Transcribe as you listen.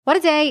What a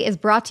Day is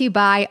brought to you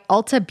by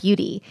Ulta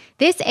Beauty.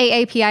 This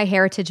AAPI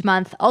Heritage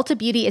Month, Ulta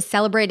Beauty is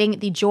celebrating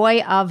the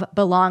joy of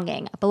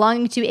belonging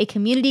to a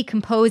community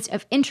composed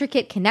of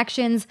intricate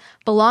connections,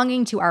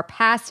 belonging to our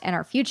past and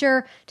our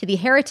future, to the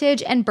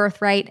heritage and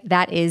birthright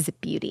that is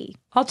beauty.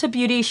 Ulta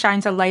Beauty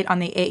shines a light on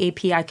the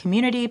AAPI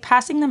community,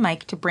 passing the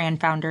mic to brand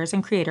founders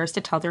and creators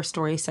to tell their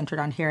stories centered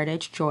on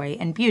heritage, joy,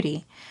 and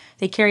beauty.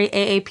 They carry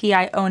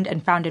AAPI-owned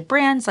and founded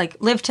brands like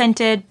Live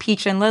Tinted,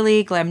 Peach and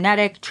Lily,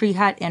 Glamnetic, Tree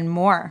Hut, and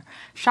more.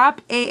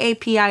 Shop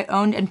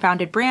AAPI-owned and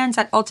founded brands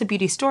at Ulta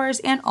Beauty stores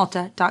and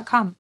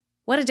Ulta.com.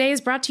 What a Day is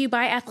brought to you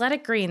by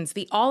Athletic Greens,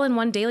 the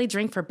all-in-one daily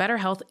drink for better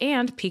health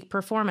and peak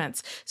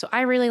performance. So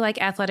I really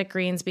like Athletic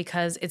Greens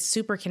because it's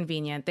super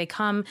convenient. They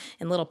come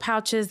in little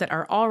pouches that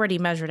are already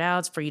measured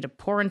out for you to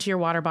pour into your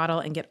water bottle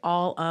and get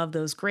all of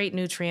those great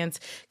nutrients.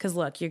 Because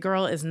look, your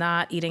girl is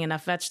not eating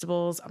enough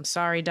vegetables. I'm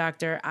sorry,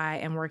 doctor. I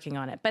am working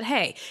on it. But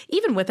hey,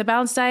 even with a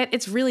balanced diet,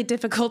 it's really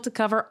difficult to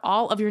cover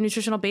all of your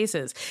nutritional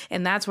bases.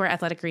 And that's where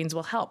Athletic Greens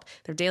will help.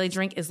 Their daily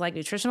drink is like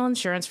nutritional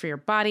insurance for your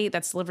body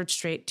that's delivered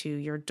straight to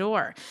your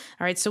door.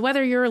 All right, so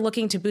whether you're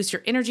looking to boost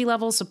your energy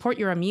levels, support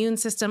your immune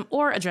system,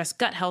 or address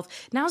gut health,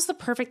 now's the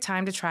perfect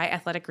time to try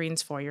Athletic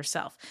Greens for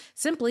yourself.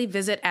 Simply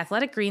visit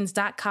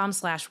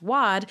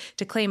athleticgreens.com/WAD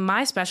to claim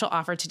my special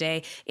offer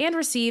today and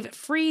receive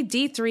free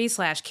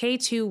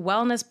D3/K2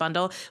 wellness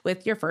bundle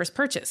with your first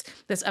purchase.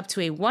 That's up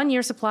to a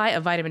 1-year supply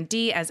of vitamin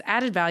D as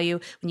added value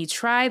when you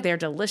try their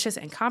delicious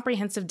and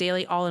comprehensive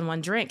daily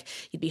all-in-one drink.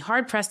 You'd be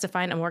hard-pressed to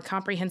find a more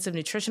comprehensive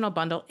nutritional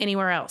bundle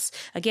anywhere else.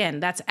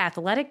 Again, that's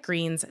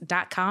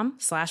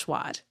athleticgreens.com/WAD.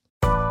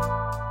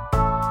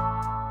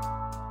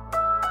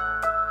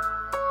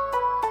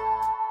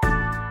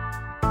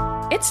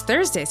 It's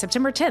Thursday,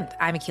 September 10th.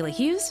 I'm Akilah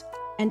Hughes.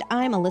 And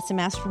I'm Alyssa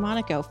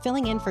Mastromonaco,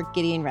 filling in for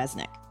Gideon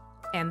Resnick.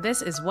 And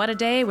this is What a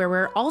Day, where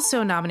we're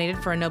also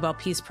nominated for a Nobel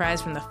Peace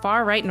Prize from the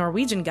far-right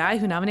Norwegian guy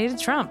who nominated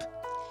Trump.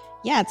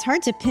 Yeah, it's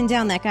hard to pin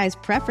down that guy's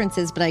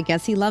preferences, but I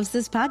guess he loves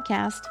this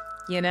podcast.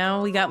 You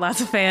know, we got lots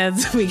of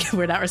fans.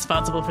 We're not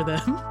responsible for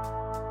them.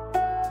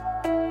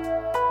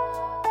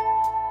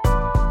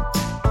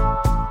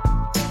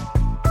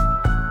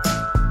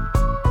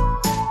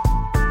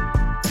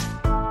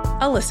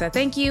 Alyssa,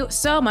 thank you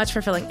so much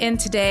for filling in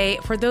today.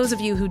 For those of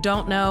you who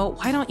don't know,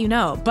 why don't you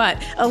know? But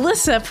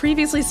Alyssa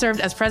previously served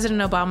as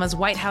President Obama's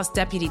White House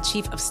Deputy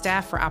Chief of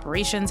Staff for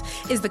Operations,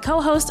 is the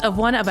co-host of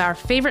one of our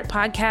favorite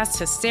podcasts,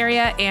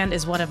 Hysteria, and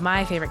is one of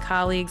my favorite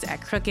colleagues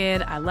at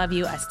Crooked. I love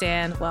you. I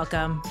stand.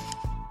 Welcome.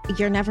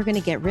 You're never going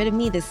to get rid of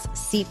me. This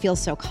seat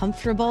feels so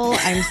comfortable.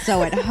 I'm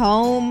so at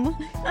home.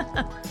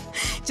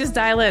 Just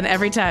dial in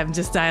every time.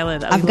 Just dial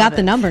in. I've got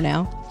the number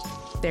now.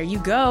 There you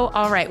go.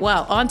 All right.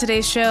 Well, on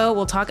today's show,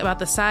 we'll talk about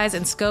the size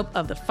and scope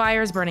of the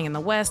fires burning in the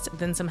West,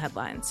 then some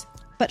headlines.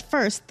 But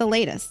first, the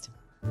latest.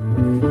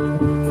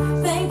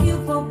 Thank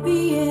you for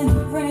being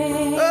a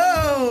friend.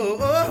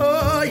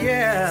 Oh,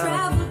 yeah.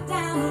 Travel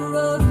down the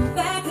road and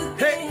back again.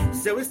 Hey,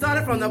 so we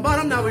started from the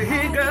bottom, now we're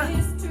here, girl.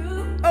 It's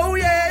true. Oh,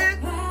 yeah.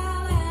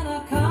 Pal and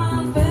a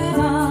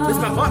confidant. This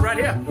is my part right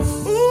here.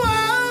 Ooh, oh.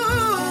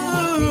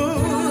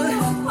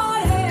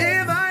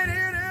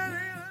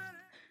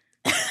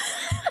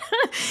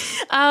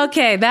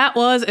 Okay, that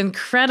was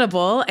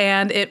incredible.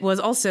 And it was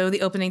also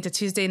the opening to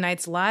Tuesday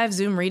night's live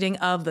Zoom reading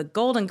of The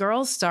Golden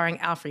Girls, starring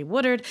Alfre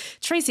Woodard,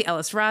 Tracee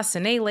Ellis Ross,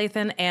 Sanaa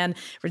Lathan, and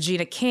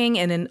Regina King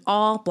in an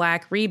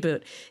all-black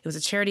reboot. It was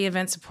a charity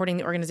event supporting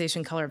the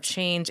organization Color of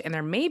Change, and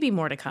there may be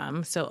more to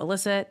come. So,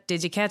 Alyssa,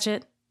 did you catch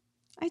it?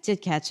 I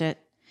did catch it.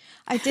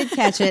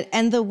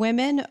 And the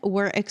women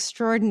were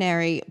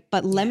extraordinary.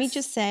 But let me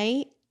just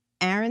say,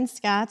 Aaron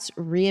Scott's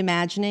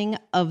reimagining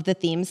of the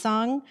theme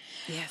song.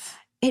 Yes.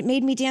 It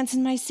made me dance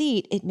in my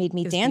seat.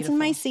 In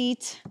my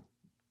seat.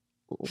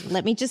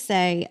 Let me just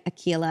say,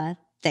 Akilah,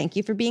 thank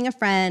you for being a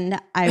friend.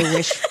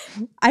 I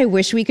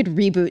wish we could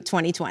reboot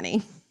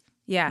 2020.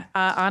 Yeah,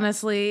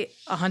 honestly,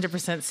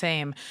 100%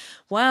 same.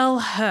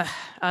 Well,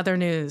 other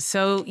news.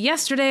 So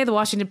yesterday, the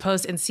Washington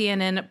Post and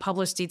CNN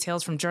published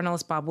details from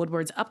journalist Bob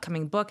Woodward's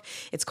upcoming book.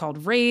 It's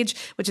called Rage,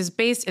 which is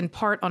based in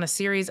part on a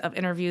series of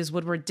interviews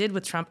Woodward did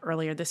with Trump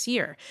earlier this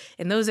year.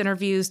 In those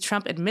interviews,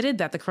 Trump admitted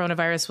that the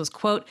coronavirus was,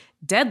 quote,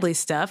 deadly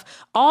stuff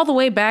all the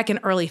way back in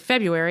early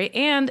February.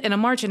 And in a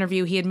March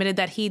interview, he admitted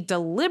that he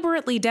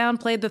deliberately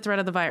downplayed the threat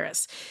of the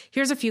virus.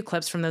 Here's a few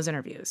clips from those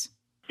interviews.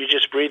 You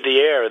just breathe the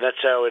air, and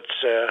that's how it's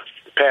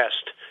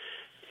passed.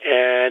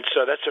 And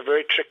so that's a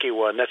very tricky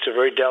one. That's a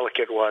very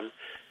delicate one.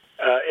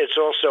 It's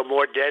also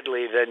more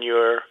deadly than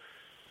your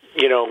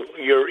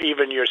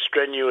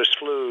strenuous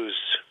flus.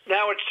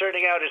 Now it's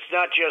turning out it's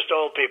not just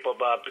old people,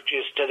 Bob,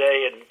 because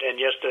today and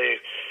yesterday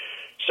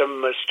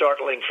some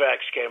startling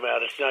facts came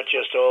out. It's not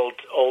just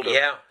older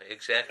yeah,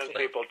 exactly. young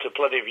people, to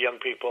plenty of young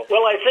people.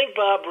 Well, I think,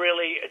 Bob,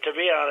 really, to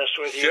be honest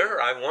with you... Sure,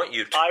 I want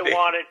you to I be.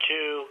 wanted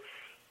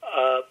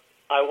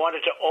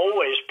to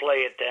always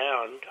play it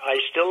down. I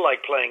still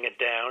like playing it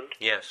down.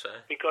 Yes.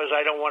 Because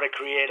I don't want to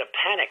create a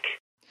panic.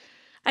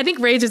 I think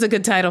Rage is a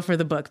good title for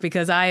the book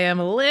because I am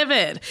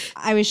livid.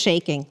 I was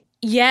shaking.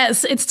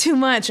 Yes, it's too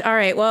much. All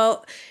right.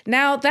 Well,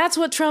 now that's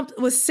what Trump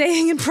was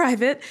saying in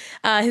private.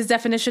 His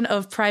definition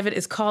of private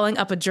is calling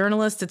up a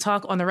journalist to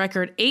talk on the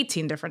record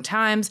 18 different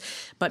times.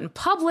 But in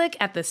public,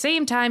 at the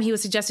same time, he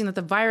was suggesting that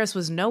the virus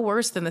was no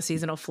worse than the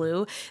seasonal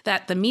flu,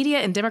 that the media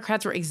and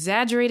Democrats were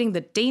exaggerating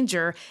the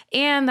danger,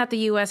 and that the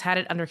U.S. had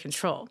it under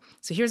control.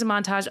 So here's a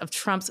montage of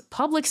Trump's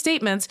public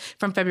statements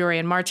from February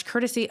and March,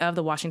 courtesy of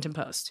the Washington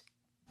Post.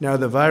 Now,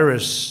 the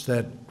virus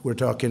that we're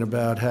talking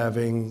about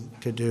having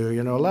to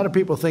do, a lot of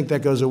people think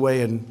that goes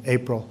away in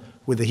April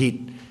with the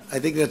heat. I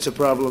think that's a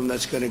problem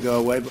that's going to go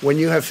away. But when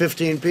you have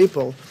 15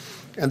 people,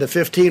 and the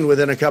 15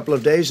 within a couple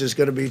of days is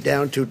going to be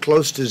down to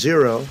close to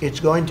zero,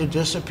 it's going to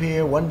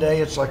disappear. One day,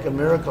 it's like a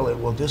miracle. It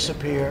will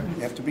disappear.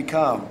 You have to be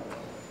calm.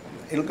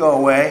 It'll go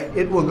away.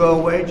 It will go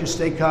away. Just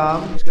stay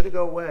calm. It's going to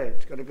go away.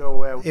 It's going to go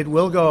away. It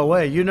will go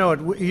away. You know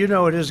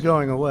it is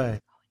going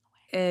away.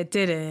 It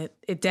didn't.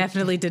 It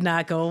definitely did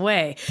not go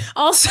away.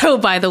 Also,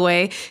 by the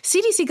way,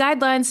 CDC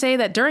guidelines say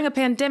that during a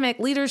pandemic,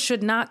 leaders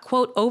should not,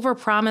 quote,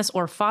 overpromise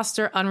or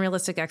foster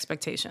unrealistic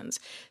expectations.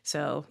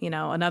 So,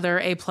 another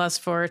A+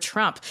 for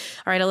Trump.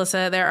 All right,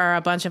 Alyssa, there are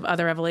a bunch of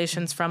other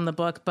revelations from the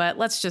book, but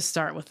let's just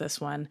start with this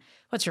one.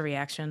 What's your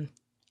reaction?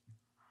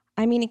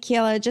 I mean,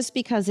 Akilah, just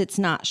because it's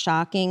not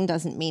shocking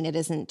doesn't mean it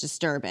isn't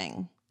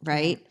disturbing,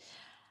 right?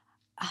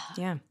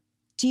 Yeah.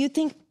 Do you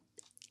think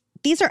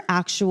these are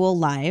actual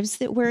lives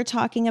that we're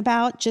talking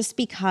about just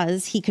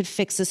because he could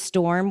fix a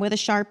storm with a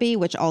Sharpie,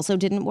 which also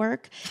didn't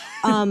work?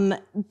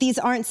 These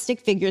aren't stick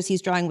figures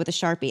he's drawing with a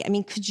Sharpie. I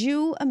mean, could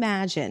you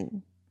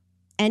imagine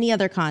any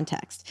other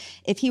context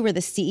if he were the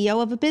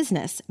CEO of a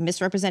business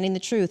misrepresenting the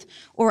truth,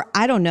 or,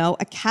 I don't know,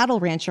 a cattle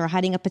rancher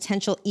hiding a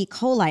potential E.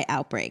 coli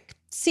outbreak?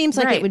 Seems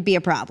like it would be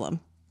a problem.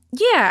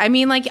 Yeah, I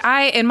mean,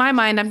 in my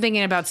mind, I'm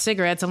thinking about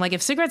cigarettes. I'm like,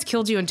 if cigarettes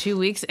killed you in 2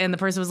 weeks and the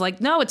person was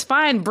like, no, it's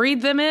fine,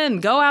 breathe them in,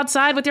 go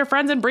outside with your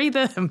friends and breathe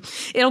them,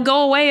 it'll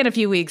go away in a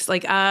few weeks.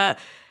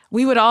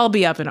 We would all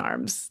be up in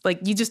arms.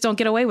 You just don't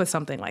get away with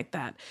something like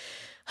that.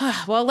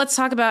 Well, let's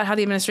talk about how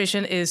the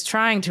administration is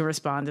trying to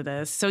respond to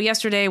this. So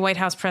yesterday, White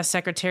House Press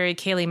Secretary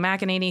Kayleigh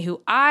McEnany,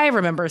 who I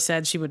remember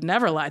said she would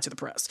never lie to the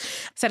press,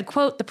 said,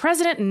 quote, the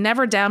president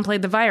never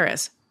downplayed the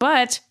virus.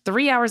 But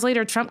 3 hours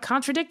later, Trump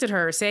contradicted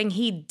her, saying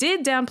he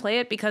did downplay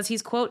it because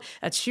he's, quote,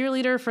 a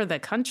cheerleader for the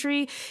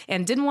country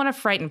and didn't want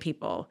to frighten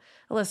people.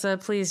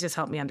 Alyssa, please just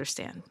help me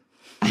understand.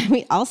 I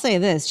mean, I'll say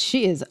this.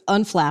 She is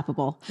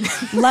unflappable.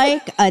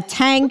 Like a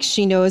tank,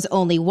 she knows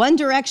only one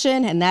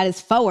direction, and that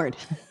is forward.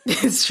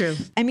 It's true.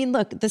 I mean,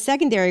 look, the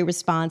secondary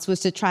response was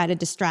to try to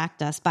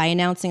distract us by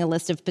announcing a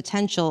list of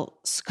potential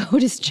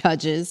SCOTUS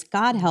judges.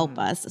 God help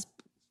us.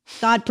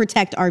 God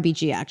protect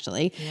RBG,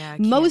 actually. Yeah,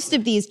 most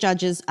of these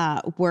judges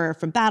were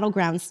from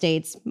battleground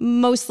states,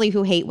 mostly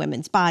who hate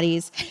women's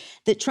bodies,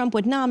 that Trump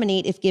would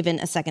nominate if given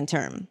a second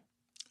term.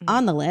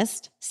 On the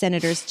list,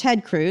 Senators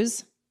Ted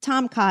Cruz,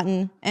 Tom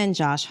Cotton, and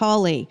Josh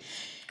Hawley.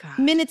 God.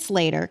 Minutes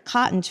later,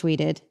 Cotton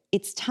tweeted,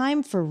 "It's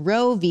time for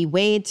Roe v.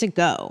 Wade to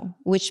go,"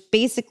 which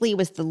basically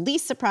was the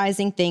least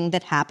surprising thing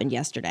that happened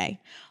yesterday.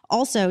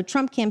 Also,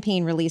 Trump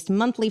campaign released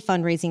monthly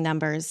fundraising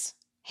numbers.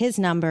 His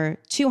number,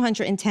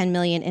 $210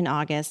 million in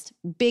August,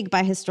 big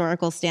by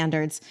historical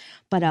standards,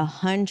 but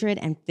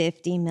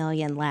 $150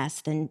 million less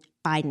than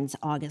Biden's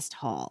August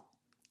haul.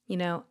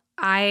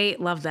 I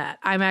love that.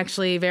 I'm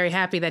actually very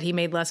happy that he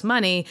made less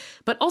money,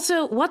 but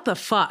also, what the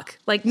fuck?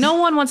 No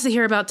one wants to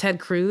hear about Ted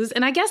Cruz.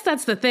 And I guess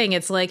that's the thing.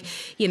 It's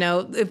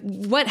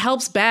what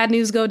helps bad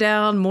news go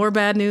down? More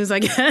bad news, I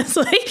guess.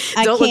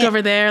 Don't look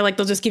over there.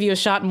 They'll just give you a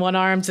shot in one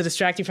arm to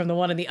distract you from the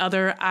one in the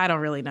other. I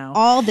don't really know.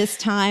 All this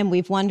time,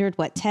 we've wondered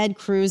what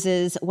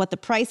the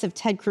price of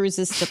Ted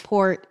Cruz's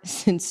support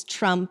since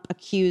Trump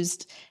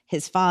accused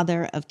his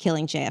father of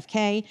killing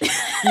JFK.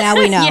 Now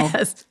we know.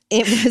 Yes.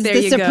 It was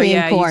the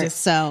Supreme Court,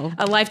 so.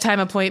 A lifetime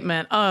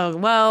appointment. Oh,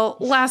 well,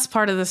 last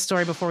part of the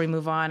story before we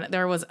move on.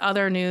 There was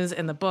other news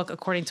in the book,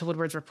 according to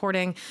Woodward's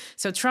reporting.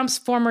 So Trump's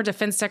former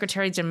defense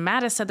secretary, Jim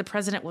Mattis, said the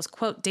president was,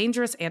 quote,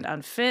 dangerous and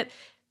unfit.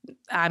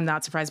 I'm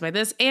not surprised by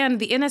this. And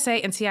the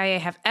NSA and CIA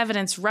have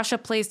evidence Russia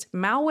placed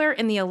malware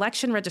in the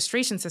election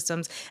registration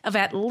systems of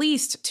at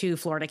least 2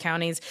 Florida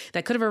counties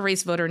that could have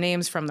erased voter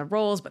names from the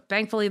rolls, but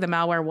thankfully the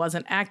malware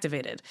wasn't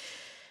activated.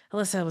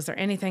 Alyssa, was there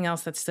anything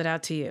else that stood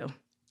out to you?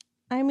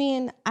 I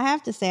mean, I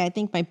have to say, I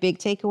think my big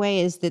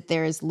takeaway is that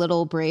there's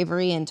little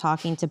bravery in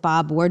talking to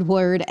Bob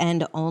Woodward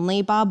and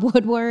only Bob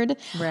Woodward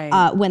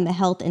when the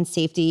health and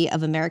safety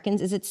of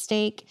Americans is at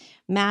stake.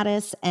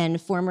 Mattis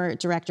and former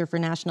Director for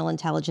National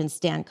Intelligence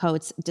Dan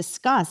Coats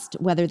discussed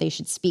whether they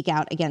should speak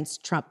out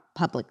against Trump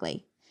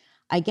publicly.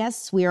 I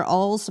guess we are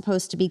all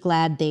supposed to be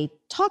glad they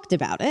talked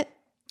about it.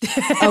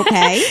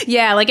 Okay.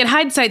 Yeah, in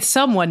hindsight,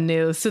 someone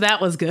knew, so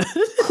that was good.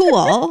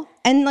 Cool.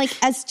 And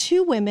as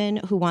 2 women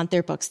who want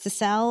their books to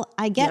sell,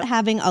 I get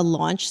having a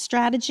launch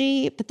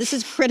strategy, but this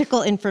is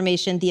critical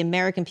information the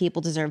American people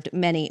deserved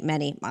many,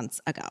 many months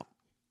ago.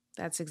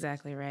 That's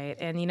exactly right.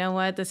 And you know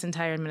what? This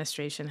entire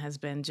administration has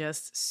been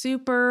just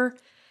super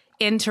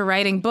into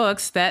writing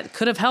books that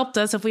could have helped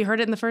us if we heard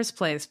it in the first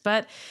place.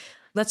 But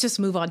let's just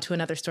move on to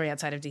another story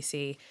outside of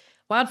DC.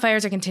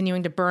 Wildfires are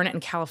continuing to burn in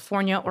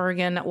California,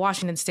 Oregon,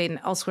 Washington State, and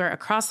elsewhere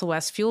across the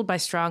West, fueled by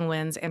strong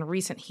winds and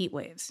recent heat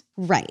waves.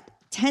 Right.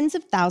 Tens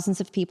of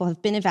thousands of people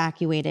have been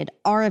evacuated,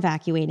 are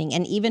evacuating,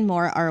 and even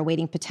more are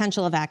awaiting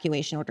potential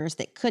evacuation orders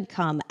that could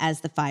come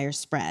as the fires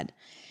spread.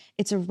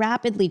 It's a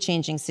rapidly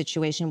changing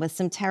situation with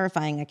some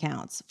terrifying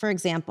accounts. For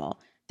example,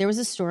 there was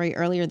a story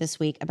earlier this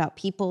week about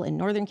people in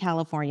Northern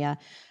California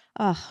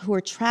who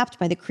were trapped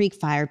by the Creek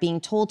Fire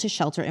being told to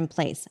shelter in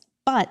place.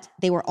 But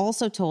they were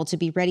also told to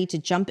be ready to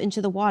jump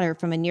into the water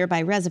from a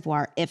nearby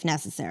reservoir if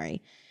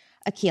necessary.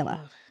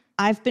 Akilah,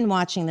 I've been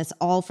watching this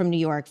all from New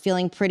York,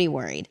 feeling pretty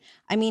worried.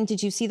 I mean,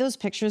 did you see those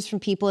pictures from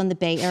people in the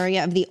Bay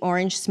Area of the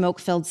orange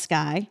smoke-filled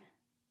sky?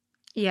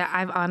 Yeah,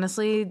 I've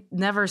honestly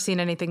never seen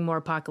anything more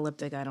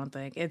apocalyptic, I don't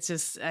think. It's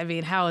just, I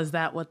mean, how is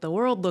that what the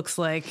world looks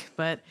like?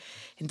 But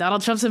in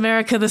Donald Trump's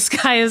America, the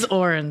sky is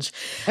orange.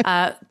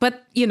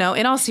 But, you know,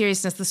 in all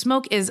seriousness, the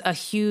smoke is a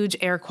huge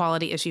air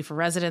quality issue for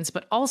residents,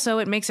 but also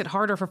it makes it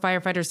harder for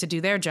firefighters to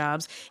do their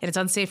jobs, and it's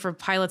unsafe for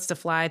pilots to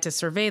fly to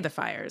survey the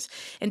fires.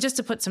 And just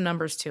to put some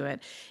numbers to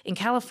it, in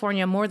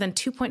California, more than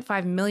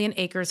 2.5 million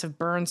acres have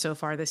burned so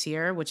far this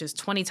year, which is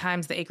 20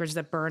 times the acres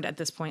that burned at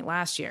this point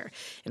last year.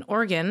 In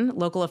Oregon,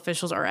 local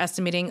officials are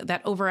estimating that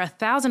over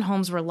 1,000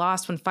 homes were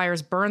lost when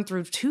fires burned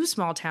through 2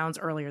 small towns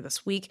earlier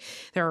this week.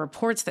 There are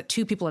reports that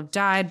 2 people have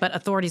died, but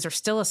authorities are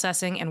still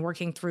assessing and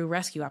working through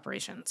rescue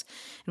operations.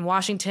 In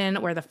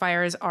Washington, where the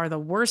fires are the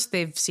worst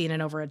they've seen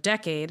in over a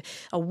decade,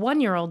 a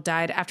 1-year-old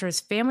died after his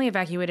family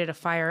evacuated a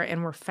fire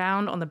and were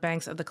found on the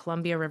banks of the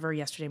Columbia River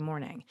yesterday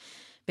morning.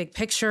 Big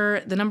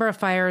picture, the number of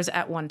fires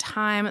at one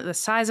time, the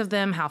size of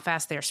them, how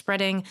fast they are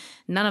spreading,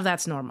 none of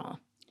that's normal.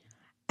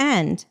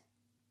 And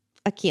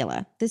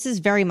Akilah, this is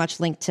very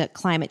much linked to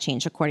climate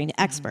change, according to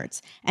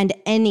experts, and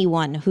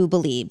anyone who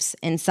believes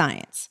in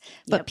science.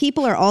 But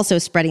people are also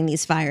spreading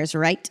these fires,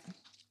 right?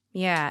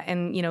 Yeah,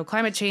 and, you know,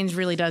 climate change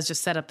really does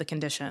just set up the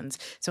conditions.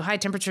 So high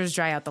temperatures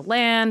dry out the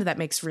land. That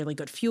makes really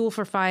good fuel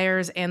for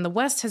fires. And the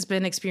West has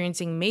been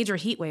experiencing major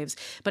heat waves,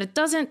 but it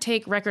doesn't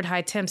take record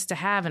high temps to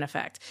have an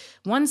effect.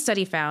 One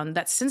study found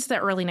that since the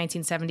early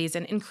 1970s,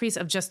 an increase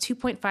of just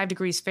 2.5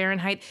 degrees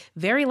Fahrenheit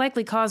very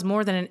likely caused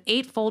more than an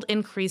 8-fold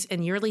increase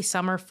in yearly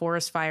summer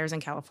forest fires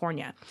in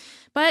California.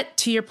 But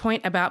to your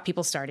point about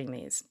people starting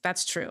these,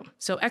 that's true.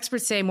 So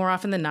experts say more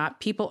often than not,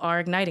 people are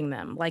igniting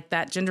them, like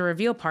that gender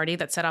reveal party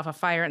that set off a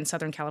fire in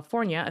Southern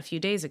California a few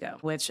days ago,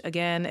 which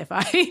again, if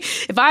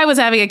I was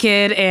having a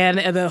kid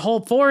and the whole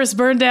forest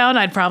burned down,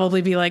 I'd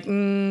probably be like,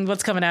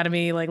 what's coming out of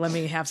me? Like, let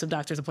me have some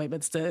doctor's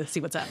appointments to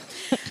see what's up.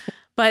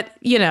 But,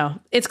 you know,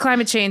 it's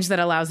climate change that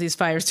allows these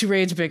fires to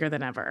rage bigger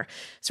than ever.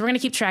 So we're going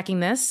to keep tracking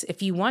this.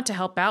 If you want to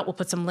help out, we'll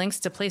put some links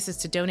to places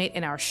to donate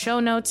in our show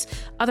notes.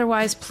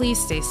 Otherwise, please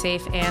stay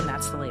safe, and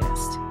that's the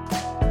latest.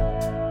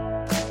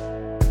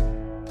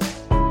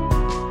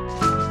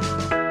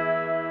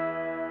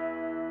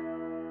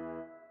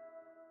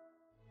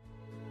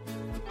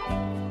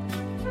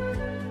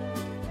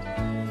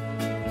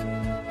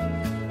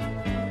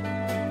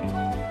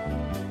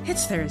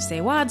 It's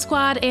Thursday, Wad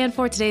Squad, and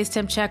for today's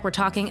Temp Check, we're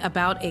talking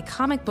about a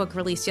comic book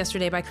released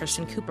yesterday by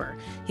Christian Cooper.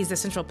 He's the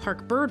Central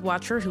Park bird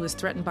watcher who was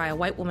threatened by a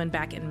white woman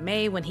back in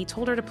May when he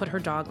told her to put her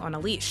dog on a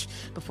leash.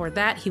 Before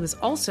that, he was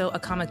also a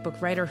comic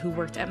book writer who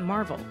worked at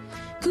Marvel.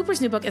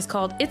 Cooper's new book is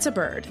called It's a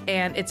Bird,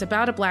 and it's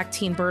about a black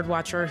teen bird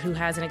watcher who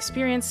has an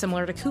experience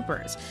similar to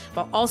Cooper's,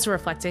 while also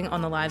reflecting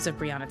on the lives of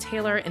Breonna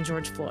Taylor and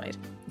George Floyd.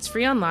 It's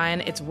free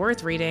online, it's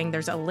worth reading,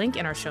 there's a link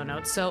in our show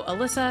notes. So,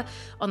 Alyssa,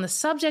 on the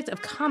subject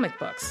of comic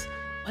books,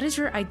 what is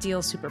your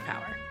ideal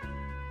superpower?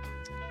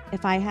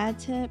 If I had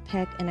to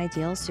pick an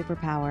ideal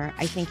superpower,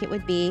 I think it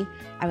would be,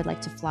 I would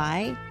like to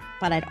fly,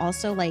 but I'd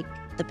also like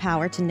the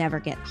power to never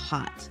get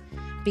hot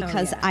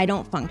because I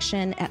don't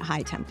function at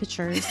high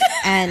temperatures.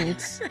 And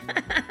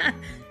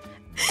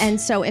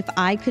so if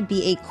I could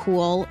be a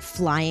cool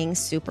flying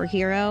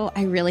superhero,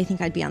 I really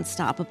think I'd be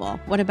unstoppable.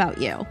 What about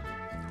you?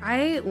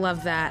 I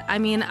love that. I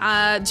mean,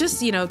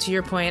 just, you know, to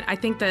your point, I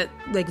think that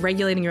like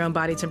regulating your own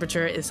body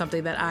temperature is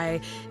something that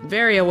I'm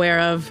very aware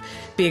of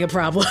being a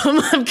problem.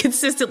 I'm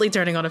consistently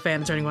turning on a fan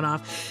and turning one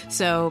off.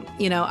 So,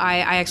 you know, I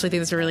actually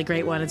think it's a really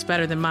great one. It's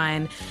better than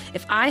mine.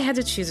 If I had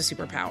to choose a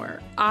superpower,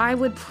 I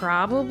would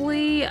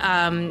probably,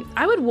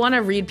 I would want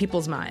to read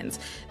people's minds.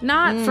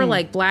 Not for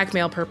like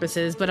blackmail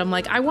purposes, but I'm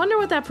like, I wonder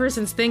what that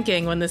person's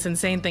thinking when this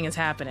insane thing is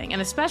happening.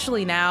 And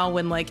especially now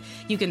when like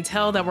you can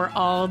tell that we're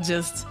all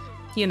just,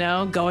 you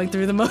know, going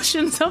through the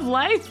motions of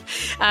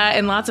life.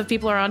 And lots of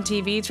people are on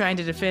TV trying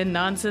to defend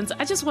nonsense.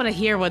 I just want to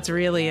hear what's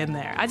really in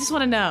there. I just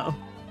want to know.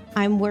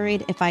 I'm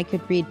worried if I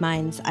could read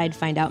minds, I'd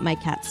find out my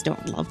cats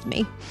don't love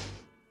me.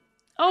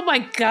 Oh my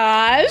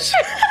gosh.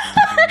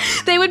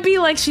 They would be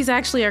like, she's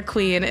actually our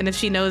queen. And if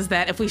she knows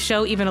that, if we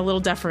show even a little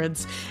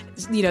deference,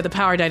 you know, the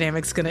power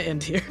dynamic's going to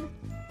end here.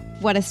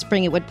 What a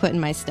spring it would put in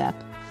my step.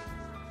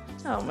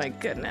 Oh my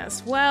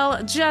goodness.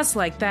 Well, just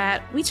like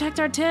that, we checked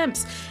our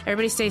temps.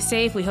 Everybody stay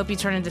safe. We hope you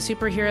turn into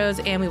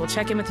superheroes, and we will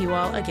check in with you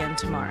all again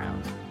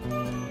tomorrow.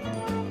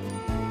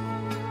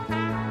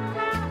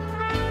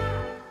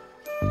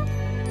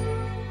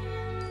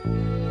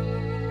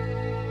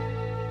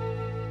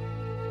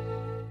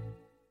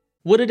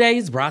 What A Day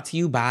is brought to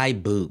you by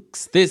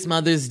Books. This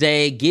Mother's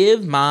Day,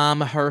 give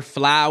mom her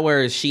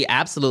flowers. She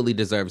absolutely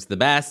deserves the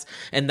best,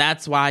 and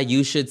that's why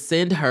you should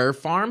send her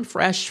farm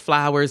fresh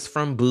flowers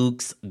from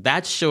Books.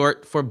 That's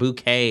short for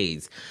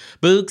bouquets.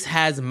 Books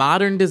has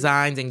modern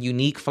designs and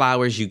unique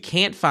flowers you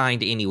can't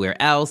find anywhere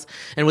else,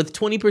 and with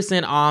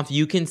 20% off,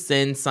 you can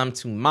send some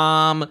to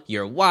mom,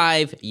 your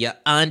wife, your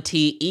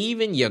auntie,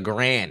 even your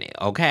granny,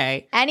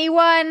 okay?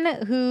 Anyone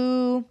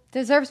who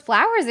deserves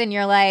flowers in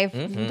your life.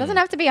 It doesn't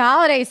have to be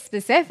holiday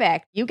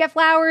specific. You get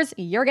flowers,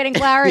 you're getting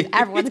flowers,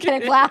 everyone's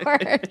getting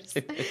flowers.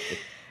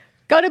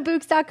 Go to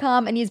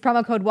Books.com and use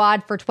promo code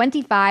WAD for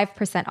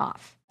 25%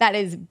 off. That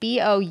is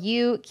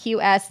BOUQS.com,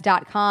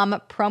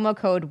 promo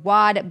code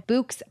WAD,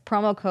 Books,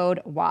 promo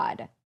code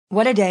WAD.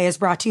 What A Day is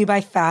brought to you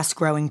by Fast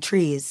Growing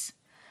Trees.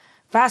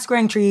 Fast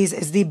Growing Trees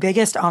is the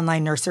biggest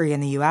online nursery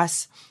in the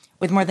U.S.,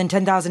 with more than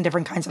 10,000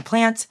 different kinds of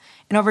plants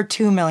and over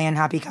 2 million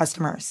happy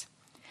customers.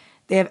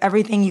 They have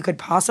everything you could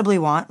possibly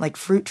want, like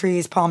fruit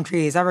trees, palm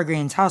trees,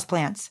 evergreens,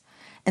 houseplants,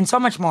 and so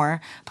much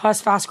more.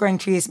 Plus, Fast Growing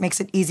Trees makes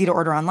it easy to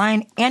order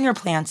online, and your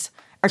plants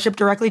are shipped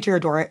directly to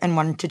your door in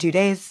 1 to 2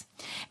 days.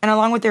 And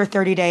along with their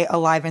 30-day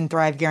Alive and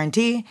Thrive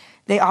guarantee,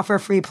 they offer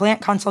free plant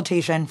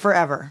consultation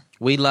forever.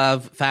 We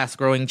love Fast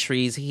Growing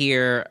Trees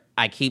here.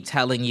 I keep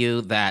telling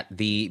you that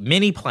the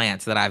mini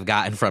plants that I've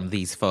gotten from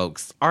these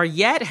folks are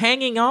yet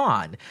hanging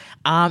on.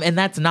 And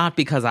that's not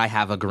because I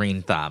have a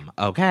green thumb,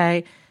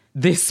 okay?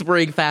 This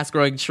spring, Fast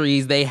Growing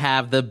Trees, they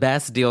have the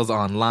best deals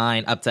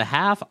online, up to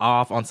half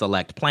off on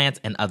select plants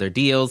and other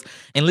deals.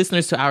 And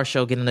listeners to our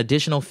show get an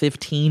additional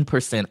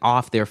 15%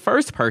 off their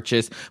first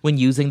purchase when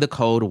using the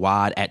code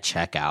WAD at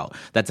checkout.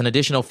 That's an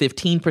additional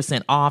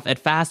 15% off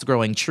at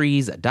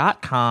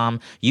fastgrowingtrees.com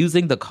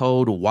using the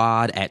code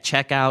WAD at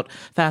checkout.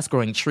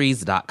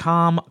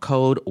 Fastgrowingtrees.com,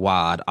 code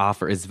WAD.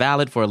 Offer is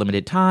valid for a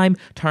limited time.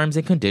 Terms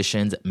and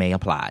conditions may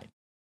apply.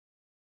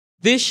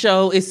 This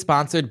show is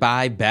sponsored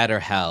by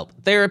BetterHelp.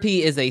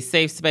 Therapy is a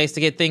safe space to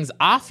get things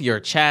off your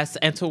chest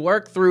and to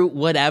work through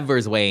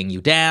whatever's weighing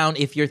you down.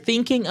 If you're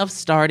thinking of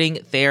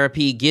starting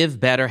therapy, give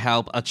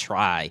BetterHelp a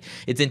try.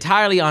 It's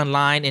entirely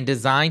online and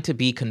designed to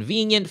be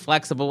convenient,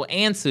 flexible,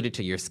 and suited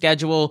to your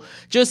schedule.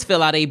 Just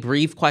fill out a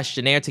brief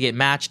questionnaire to get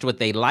matched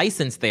with a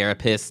licensed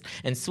therapist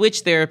and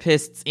switch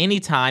therapists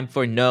anytime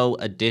for no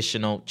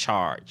additional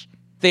charge.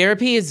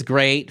 Therapy is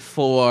great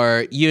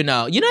for, you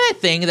know that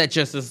thing that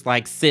just is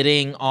like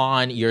sitting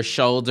on your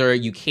shoulder,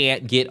 you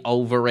can't get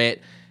over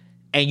it,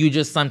 and you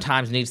just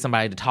sometimes need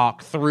somebody to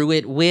talk through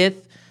it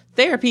with?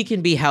 Therapy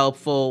can be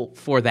helpful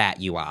for that,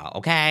 you all,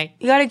 okay?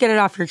 You got to get it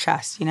off your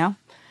chest, And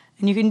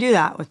you can do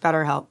that with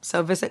BetterHelp.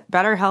 So visit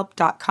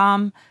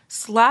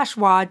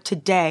betterhelp.com/WAD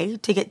today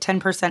to get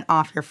 10%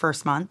 off your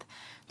first month.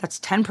 That's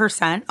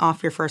 10%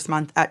 off your first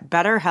month at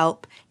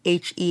BetterHelp,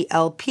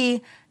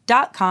 HELP.com/WAD.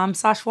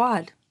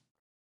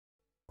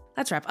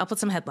 Let's wrap up with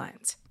some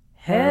headlines.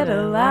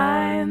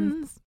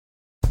 Headlines.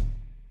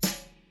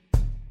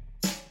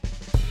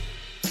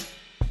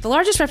 The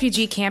largest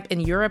refugee camp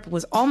in Europe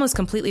was almost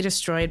completely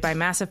destroyed by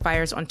massive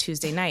fires on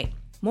Tuesday night.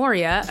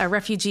 Moria, a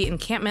refugee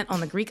encampment on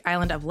the Greek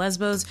island of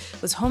Lesbos,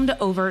 was home to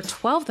over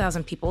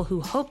 12,000 people who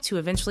hoped to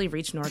eventually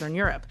reach northern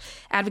Europe.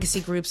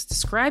 Advocacy groups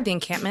described the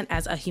encampment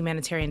as a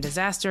humanitarian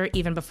disaster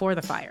even before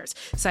the fires,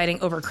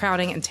 citing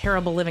overcrowding and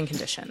terrible living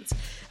conditions.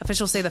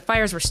 Officials say the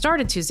fires were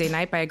started Tuesday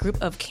night by a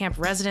group of camp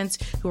residents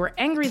who were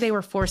angry they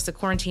were forced to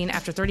quarantine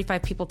after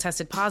 35 people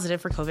tested positive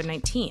for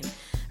COVID-19.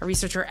 A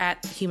researcher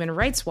at Human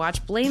Rights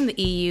Watch blamed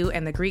the EU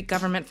and the Greek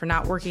government for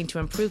not working to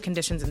improve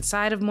conditions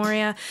inside of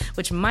Moria,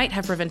 which might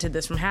have prevented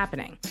this from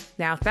happening.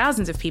 Now,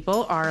 thousands of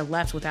people are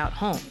left without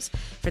homes.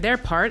 For their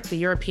part, the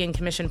European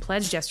Commission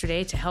pledged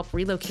yesterday to help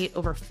relocate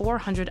over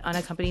 400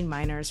 unaccompanied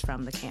minors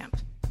from the camp.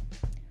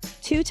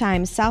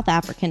 Two-time South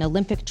African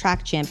Olympic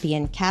track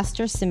champion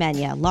Caster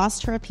Semenya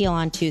lost her appeal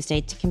on Tuesday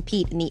to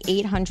compete in the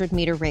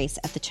 800-meter race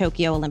at the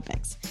Tokyo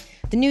Olympics.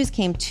 The news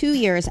came 2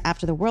 years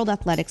after the World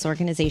Athletics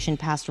Organization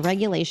passed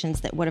regulations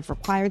that would have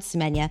required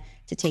Semenya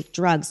to take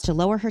drugs to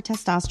lower her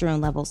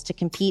testosterone levels to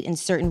compete in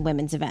certain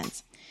women's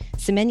events.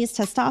 Semenya's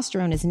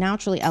testosterone is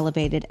naturally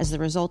elevated as the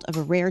result of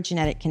a rare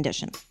genetic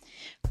condition.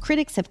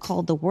 Critics have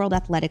called the World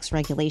Athletics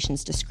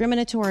regulations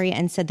discriminatory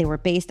and said they were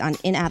based on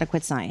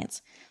inadequate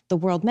science. The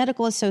World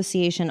Medical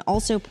Association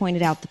also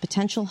pointed out the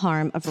potential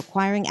harm of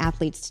requiring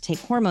athletes to take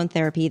hormone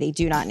therapy they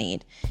do not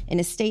need. In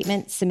a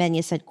statement,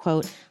 Semenya said,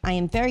 quote, "I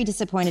am very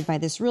disappointed by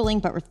this ruling,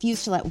 but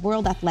refuse to let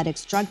World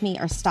Athletics drug me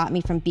or stop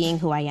me from being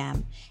who I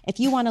am." If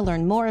you want to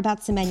learn more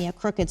about Semenya,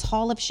 Crooked's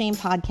Hall of Shame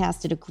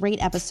podcast did a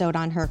great episode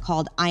on her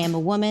called I Am a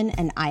Woman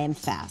and I Am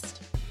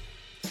Fast.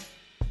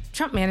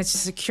 Trump managed to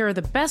secure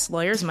the best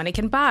lawyers money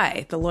can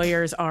buy. The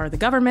lawyers are the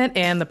government,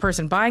 and the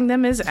person buying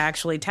them is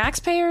actually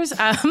taxpayers.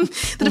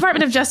 The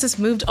Department of Justice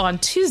moved on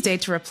Tuesday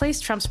to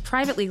replace Trump's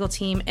private legal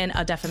team in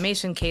a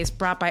defamation case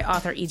brought by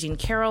author E. Jean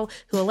Carroll,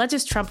 who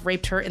alleges Trump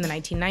raped her in the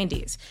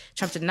 1990s.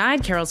 Trump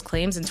denied Carroll's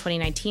claims in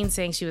 2019,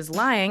 saying she was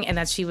lying and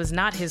that she was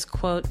not his,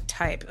 quote,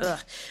 type,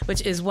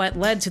 which is what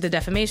led to the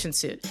defamation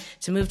suit.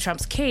 To move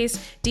Trump's case,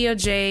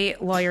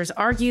 DOJ lawyers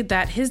argued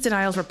that his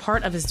denials were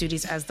part of his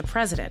duties as the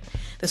president.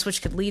 The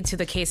switch could lead to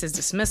the case's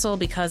dismissal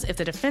because if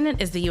the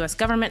defendant is the U.S.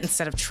 government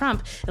instead of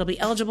Trump, it'll be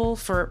eligible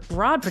for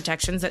broad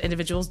protections that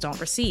individuals don't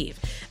receive.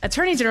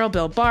 Attorney General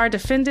Bill Barr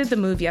defended the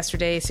move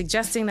yesterday,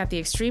 suggesting that the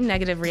extreme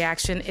negative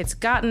reaction it's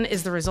gotten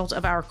is the result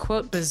of our,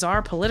 quote,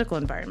 bizarre political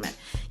environment.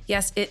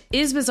 Yes, it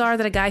is bizarre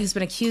that a guy who's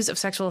been accused of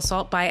sexual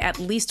assault by at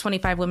least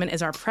 25 women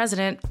is our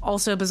president.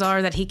 Also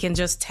bizarre that he can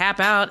just tap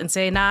out and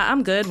say, nah,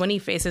 I'm good when he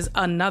faces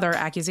another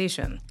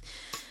accusation.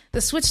 The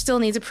switch still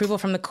needs approval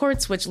from the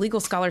courts, which legal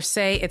scholars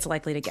say it's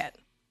likely to get.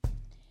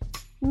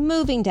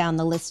 Moving down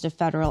the list of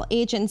federal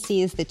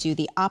agencies that do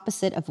the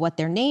opposite of what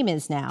their name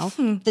is now,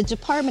 the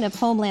Department of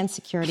Homeland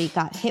Security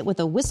got hit with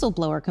a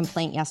whistleblower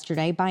complaint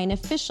yesterday by an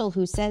official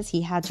who says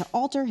he had to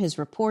alter his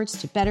reports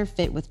to better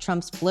fit with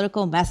Trump's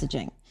political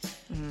messaging.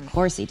 Of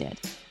course he did.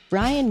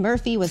 Brian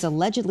Murphy was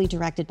allegedly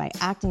directed by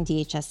acting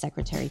DHS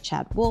Secretary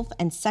Chad Wolf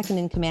and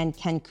second-in-command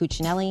Ken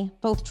Cuccinelli,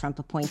 both Trump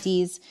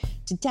appointees,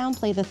 to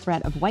downplay the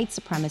threat of white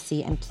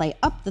supremacy and play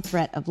up the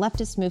threat of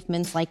leftist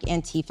movements like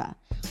Antifa.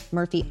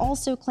 Murphy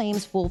also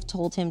claims Wolf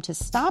told him to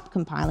stop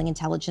compiling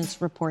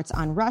intelligence reports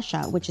on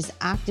Russia, which is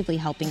actively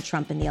helping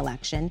Trump in the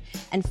election,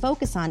 and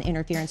focus on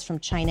interference from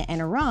China and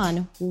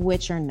Iran,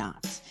 which are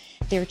not.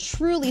 They're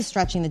truly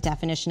stretching the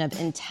definition of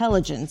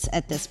intelligence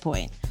at this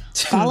point.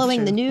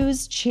 Following the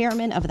news,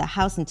 chairman of the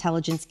House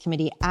Intelligence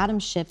Committee, Adam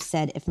Schiff,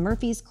 said if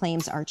Murphy's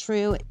claims are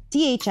true,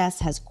 DHS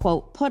has,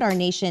 quote, put our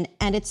nation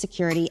and its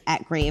security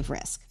at grave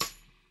risk.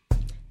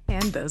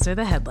 And those are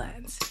the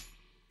headlines.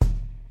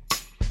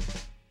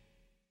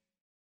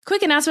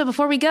 Quick announcement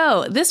before we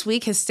go. This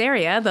week,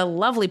 Hysteria, the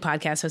lovely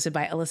podcast hosted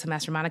by Alyssa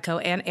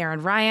Mastromonaco and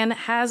Aaron Ryan,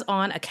 has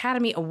on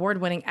Academy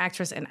Award-winning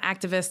actress and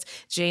activist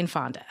Jane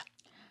Fonda.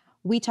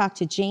 We talked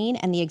to Jane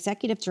and the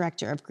executive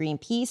director of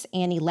Greenpeace,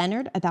 Annie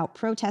Leonard, about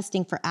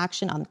protesting for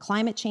action on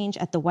climate change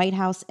at the White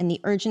House and the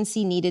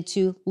urgency needed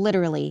to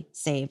literally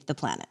save the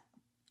planet.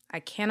 I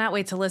cannot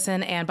wait to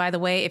listen. And by the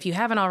way, if you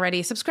haven't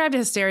already, subscribe to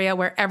Hysteria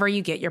wherever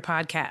you get your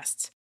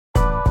podcasts.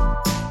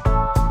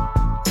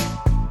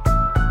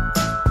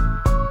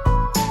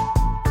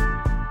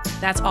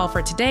 That's all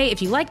for today.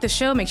 If you like the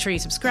show, make sure you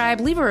subscribe,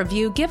 leave a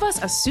review, give us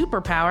a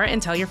superpower,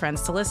 and tell your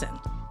friends to listen.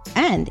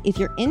 And if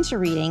you're into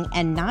reading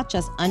and not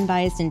just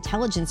unbiased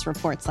intelligence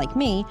reports like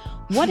me,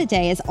 What a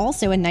Day is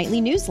also a nightly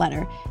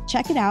newsletter.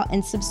 Check it out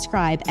and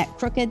subscribe at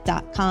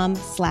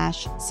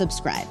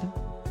crooked.com/subscribe.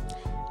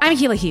 I'm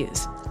Keela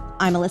Hughes.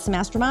 I'm Alyssa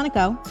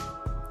Mastromonaco.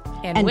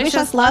 And wish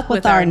us luck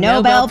with our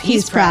Nobel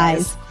Peace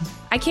Prize.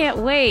 I can't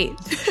wait.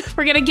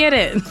 We're going to get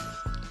it.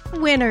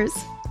 Winners.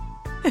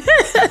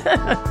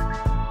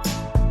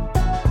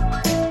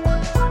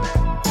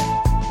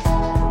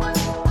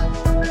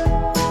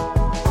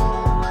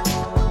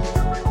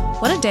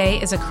 What a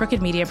Day is a Crooked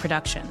Media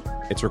production.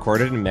 It's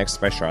recorded and mixed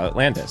by Charlotte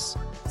Landis.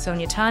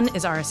 Sonia Tun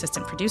is our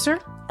assistant producer.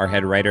 Our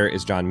head writer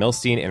is John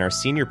Milstein, and our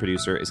senior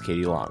producer is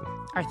Katie Long.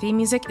 Our theme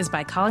music is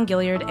by Colin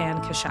Gilliard and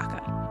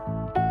Kashaka.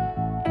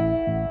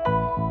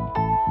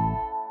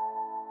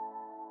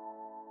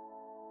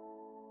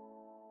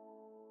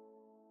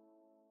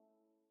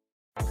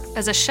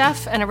 As a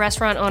chef and a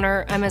restaurant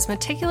owner, I'm as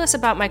meticulous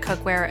about my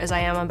cookware as I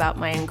am about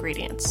my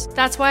ingredients.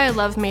 That's why I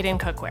love Made in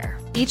Cookware.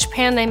 Each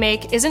pan they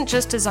make isn't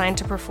just designed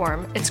to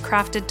perform, it's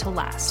crafted to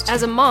last.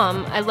 As a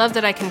mom, I love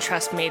that I can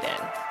trust Made in.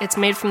 It's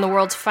made from the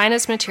world's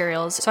finest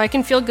materials, so I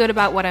can feel good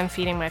about what I'm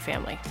feeding my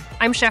family.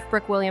 I'm Chef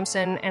Brooke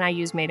Williamson, and I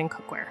use Made in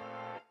Cookware.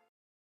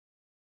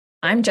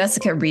 I'm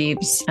Jessica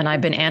Reeves, and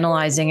I've been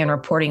analyzing and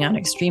reporting on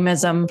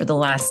extremism for the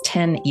last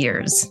 10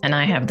 years, and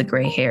I have the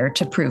gray hair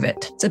to prove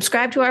it.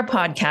 Subscribe to our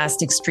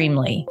podcast,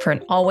 Extremely, for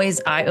an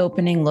always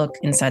eye-opening look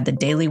inside the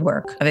daily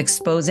work of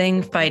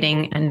exposing,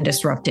 fighting, and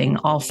disrupting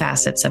all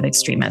facets of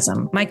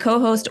extremism. My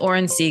co-host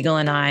Oren Siegel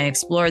and I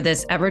explore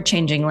this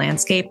ever-changing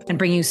landscape and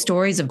bring you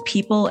stories of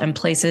people and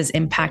places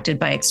impacted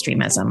by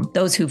extremism,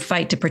 those who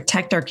fight to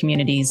protect our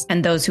communities,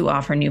 and those who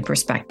offer new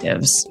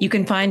perspectives. You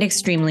can find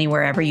Extremely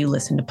wherever you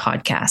listen to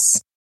podcasts.